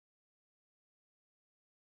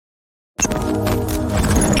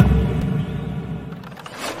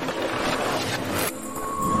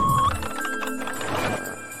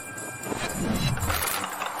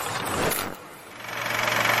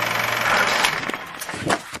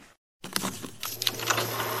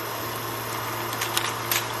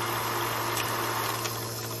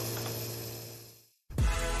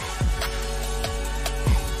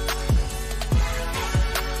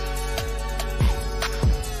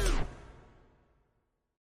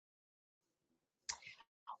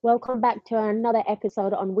Welcome back to another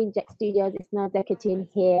episode on WINJECT Studios. It's Nazia Khatun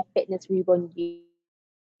here, Fitness Reborn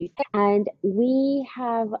UK. And we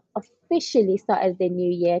have officially started the new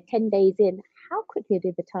year, 10 days in. How quickly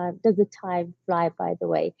does the time fly, by the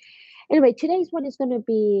way? Anyway, today's one is going to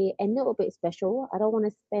be a little bit special. I don't want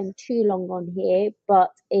to spend too long on here, but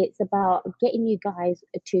it's about getting you guys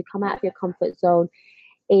to come out of your comfort zone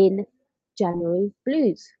in January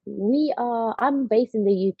blues. I'm based in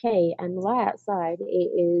the UK, and right outside it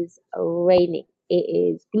is raining. It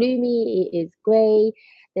is gloomy, it is grey,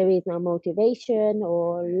 there is no motivation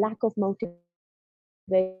or lack of motivation,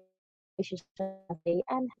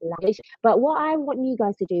 and but what I want you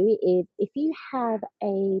guys to do is, if you have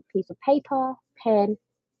a piece of paper, pen,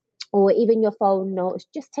 or even your phone notes,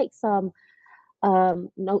 just take some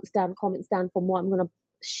notes down, comments down from what I'm going to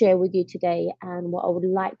share with you today and what I would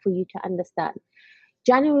like for you to understand.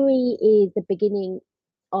 January is the beginning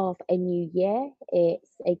of a new year.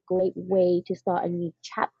 It's a great way to start a new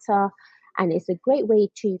chapter, and it's a great way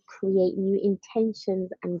to create new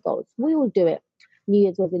intentions and goals. We will do it, New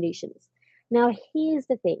Year's resolutions. Now, here's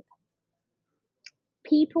the thing: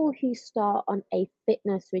 people who start on a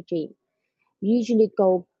fitness regime usually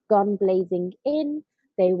go gun blazing in.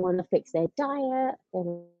 They want to fix their diet, they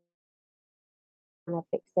want to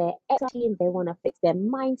fix their exercise, they want to fix their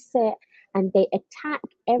mindset, and they attack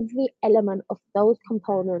every element of those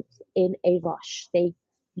components in a rush. They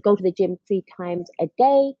go to the gym 3 times a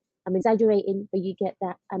day. I'm exaggerating, but you get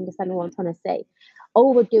that, understand what I'm trying to say.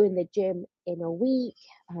 Overdoing the gym in a week,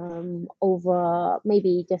 over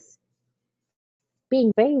maybe just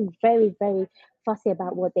being very, very, very fussy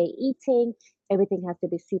about what they're eating. Everything has to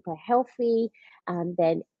be super healthy. And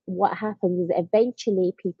then what happens is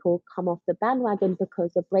eventually people come off the bandwagon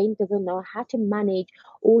because the brain doesn't know how to manage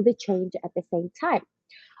all the change at the same time.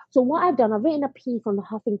 So what I've done, I've written a piece on the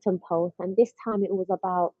Huffington Post, and this time it was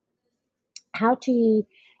about how to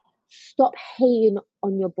stop hating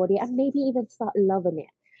on your body and maybe even start loving it.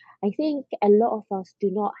 I think a lot of us do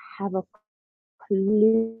not have a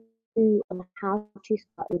clue on how to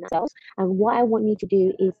start loving ourselves. And what I want you to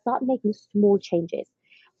do is start making small changes.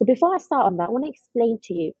 So before I start on that, I want to explain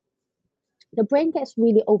to you, the brain gets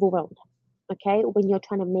really overwhelmed, okay, when you're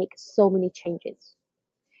trying to make so many changes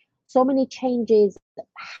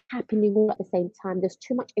happening all at the same time. There's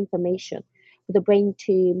too much information for the brain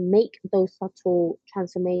to make those subtle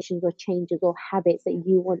transformations or changes or habits that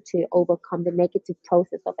you want to overcome the negative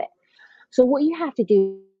process of it. So what you have to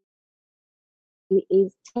do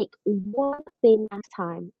is take one thing at a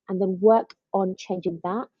time and then work on changing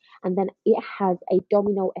that. And then it has a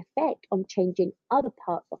domino effect on changing other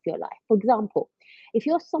parts of your life. For example, if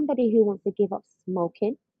you're somebody who wants to give up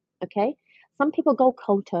smoking, okay, some people go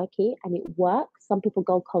cold turkey and it works. Some people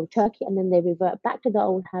go cold turkey and then they revert back to their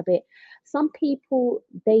old habit. Some people,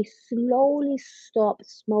 they slowly stop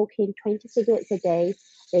smoking 20 cigarettes a day.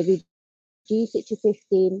 They reduce it to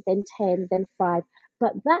 15, then 10, then 5.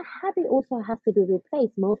 But that habit also has to be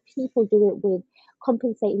replaced. Most people do it with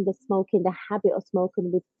compensating the habit of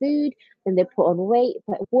smoking with food, then they put on weight.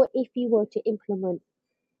 But what if you were to implement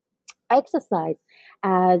exercise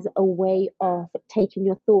as a way of taking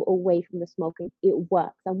your thought away from the smoking? It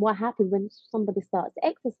works. And what happens when somebody starts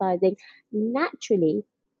exercising? Naturally,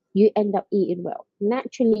 you end up eating well.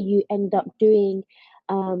 Naturally, you end up doing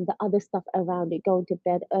the other stuff around it, going to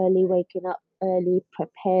bed early, waking up early,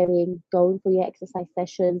 preparing, going for your exercise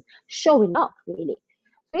sessions, showing up really.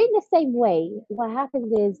 So in the same way, what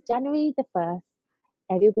happens is January the 1st,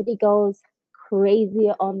 everybody goes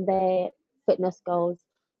crazy on their fitness goals,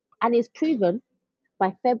 and it's proven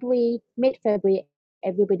by mid-February,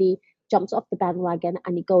 everybody jumps off the bandwagon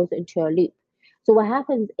and it goes into a loop. So what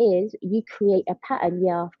happens is you create a pattern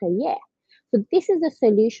year after year. So this is the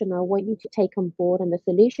solution I want you to take on board, and the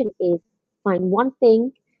solution is find one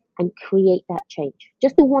thing and create that change.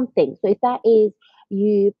 Just the one thing. So if that is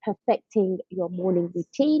you perfecting your morning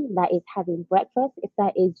routine, that is having breakfast, if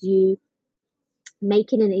that is you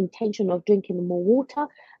making an intention of drinking more water,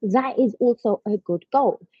 that is also a good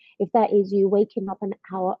goal. If that is you waking up an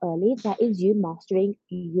hour early, that is you mastering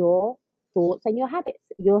your thoughts and your habits.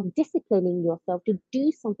 You're disciplining yourself to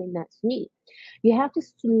do something that's new. You have to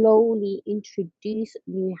slowly introduce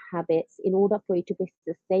new habits in order for it to be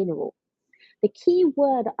sustainable. The key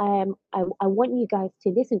word I want you guys to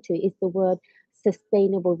listen to is the word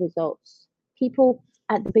sustainable results. People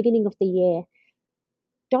at the beginning of the year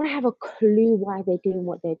don't have a clue why they're doing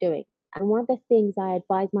what they're doing. And one of the things I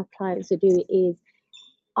advise my clients to do is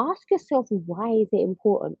ask yourself, why is it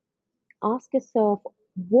important? Ask yourself,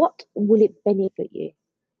 what will it benefit you?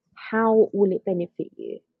 How will it benefit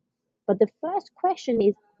you? But the first question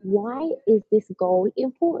is, why is this goal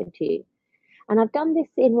important to you? And I've done this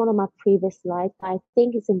in one of my previous slides. I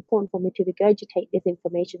think it's important for me to regurgitate this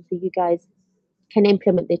information so you guys can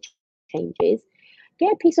implement the changes.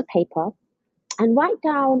 Get a piece of paper and write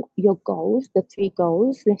down your goals, the three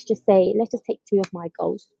goals. Let's just take two of my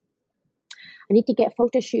goals. I need to get a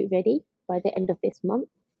photo shoot ready by the end of this month.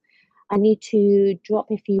 I need to drop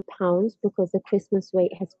a few pounds because the Christmas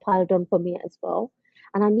weight has piled on for me as well.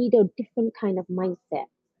 And I need a different kind of mindset.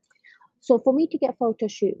 So for me to get photo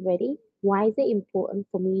shoot ready, why is it important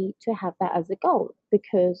for me to have that as a goal?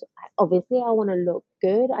 Because obviously I want to look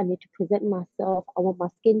good. I need to present myself. I want my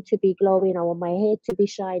skin to be glowing. I want my hair to be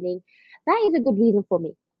shining. That is a good reason for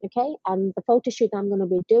me. Okay. And the photo shoot I'm going to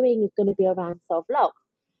be doing is going to be around self-love.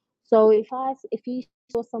 So if you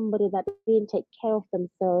saw somebody that didn't take care of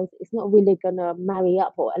themselves, it's not really gonna marry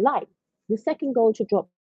up or align. The second goal to drop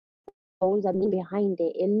goals and mean behind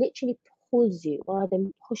it, it literally pulls you rather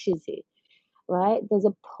than pushes you, right? There's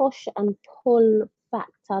a push and pull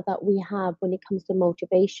factor that we have when it comes to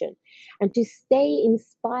motivation. And to stay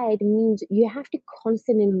inspired means you have to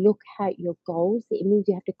constantly look at your goals. It means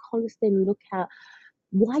you have to constantly look at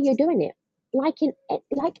why you're doing it. Like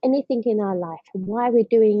anything in our life, why we're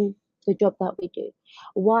doing the job that we do,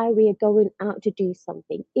 why we are going out to do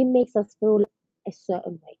something. It makes us feel a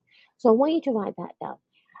certain way. So I want you to write that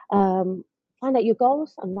down. Find out your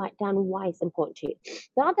goals and write down why it's important to you.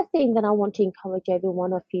 The other thing that I want to encourage every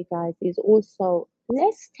one of you guys is also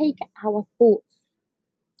our thoughts.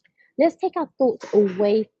 Let's take our thoughts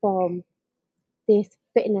away from this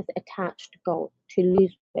fitness attached goal to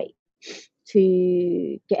lose weight,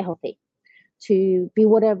 to get healthy, to be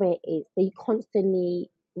whatever it is that you constantly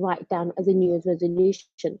write down as a New Year's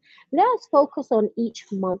resolution. Let us focus on each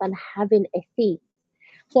month and having a theme.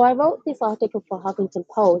 So I wrote this article for Huffington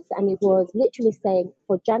Post, and it was literally saying,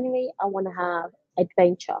 for January, I want to have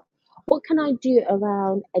adventure. What can I do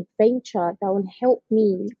around adventure that will help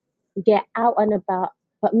me get out and about,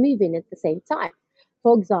 but moving at the same time?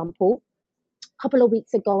 For example, a couple of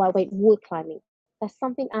weeks ago, I went wall climbing. That's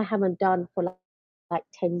something I haven't done for like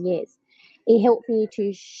 10 years. It helped me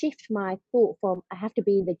to shift my thought from I have to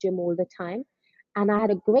be in the gym all the time. And I had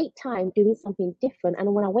a great time doing something different.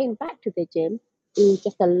 And when I went back to the gym, it was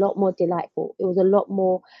just a lot more delightful. It was a lot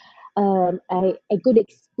more a good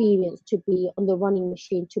experience to be on the running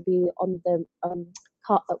machine, to be on the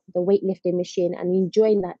weightlifting machine and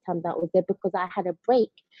enjoying that time that was there because I had a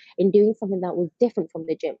break in doing something that was different from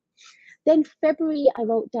the gym. Then February, I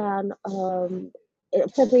wrote down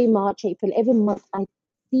February, March, April. Every month I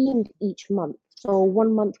themed each month. So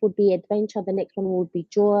one month would be adventure, the next one would be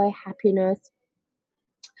joy, happiness,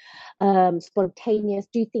 spontaneous,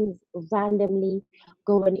 do things randomly,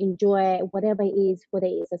 go and enjoy whatever it is, whether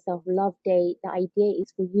it's a self-love day. The idea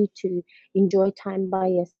is for you to enjoy time by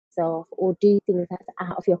yourself or do things that's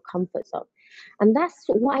out of your comfort zone. And that's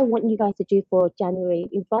what I want you guys to do for January.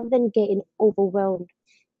 Rather than getting overwhelmed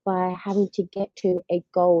by having to get to a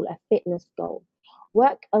goal, a fitness goal.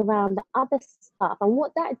 Work around the other stuff. And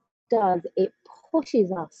what that does, it pushes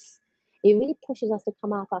us. It really pushes us to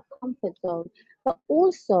come out of our comfort zone. But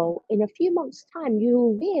also, in a few months' time,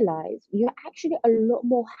 you'll realize you're actually a lot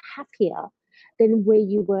more happier than where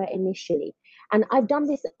you were initially. And I've done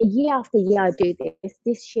this year after year. I do this.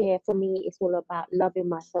 This year, for me, it's all about loving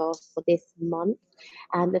myself for this month.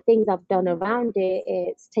 And the things I've done around it,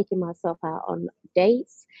 it's taking myself out on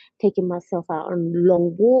dates, taking myself out on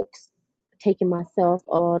long walks, taking myself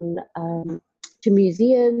on to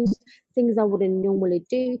museums, things I wouldn't normally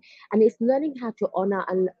do. And it's learning how to honor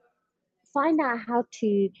and find out how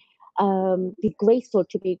to be graceful,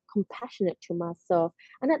 to be compassionate to myself.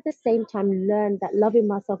 And at the same time, learn that loving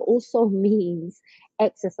myself also means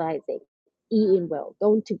exercising, eating well,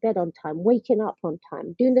 going to bed on time, waking up on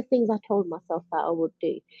time, doing the things I told myself that I would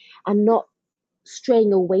do, and not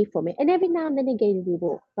straying away from it. And every now and then again, we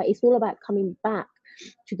will. But it's all about coming back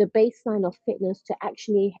to the baseline of fitness to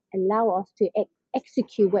actually allow us to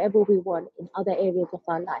execute whatever we want in other areas of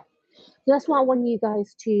our life. So that's what I want you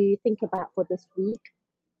guys to think about for this week,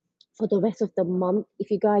 for the rest of the month. If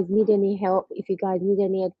you guys need any help, if you guys need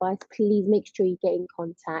any advice, please make sure you get in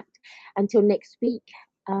contact. Until next week,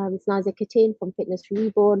 it's Nazia Khatun from Fitness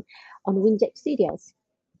Reborn on WINJECT Studios.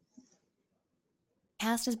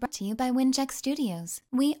 Podcast is brought to you by WINJECT Studios.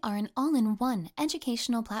 We are an all-in-one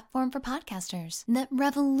educational platform for podcasters that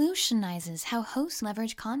revolutionizes how hosts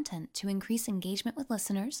leverage content to increase engagement with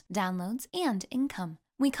listeners, downloads, and income.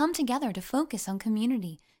 We come together to focus on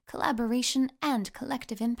community, collaboration, and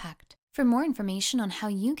collective impact. For more information on how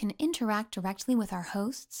you can interact directly with our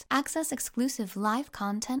hosts, access exclusive live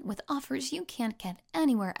content with offers you can't get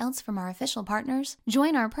anywhere else from our official partners,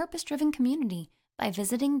 join our purpose-driven community by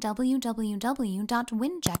visiting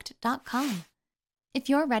www.winject.com. If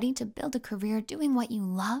you're ready to build a career doing what you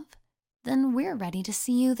love, then we're ready to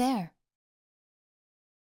see you there.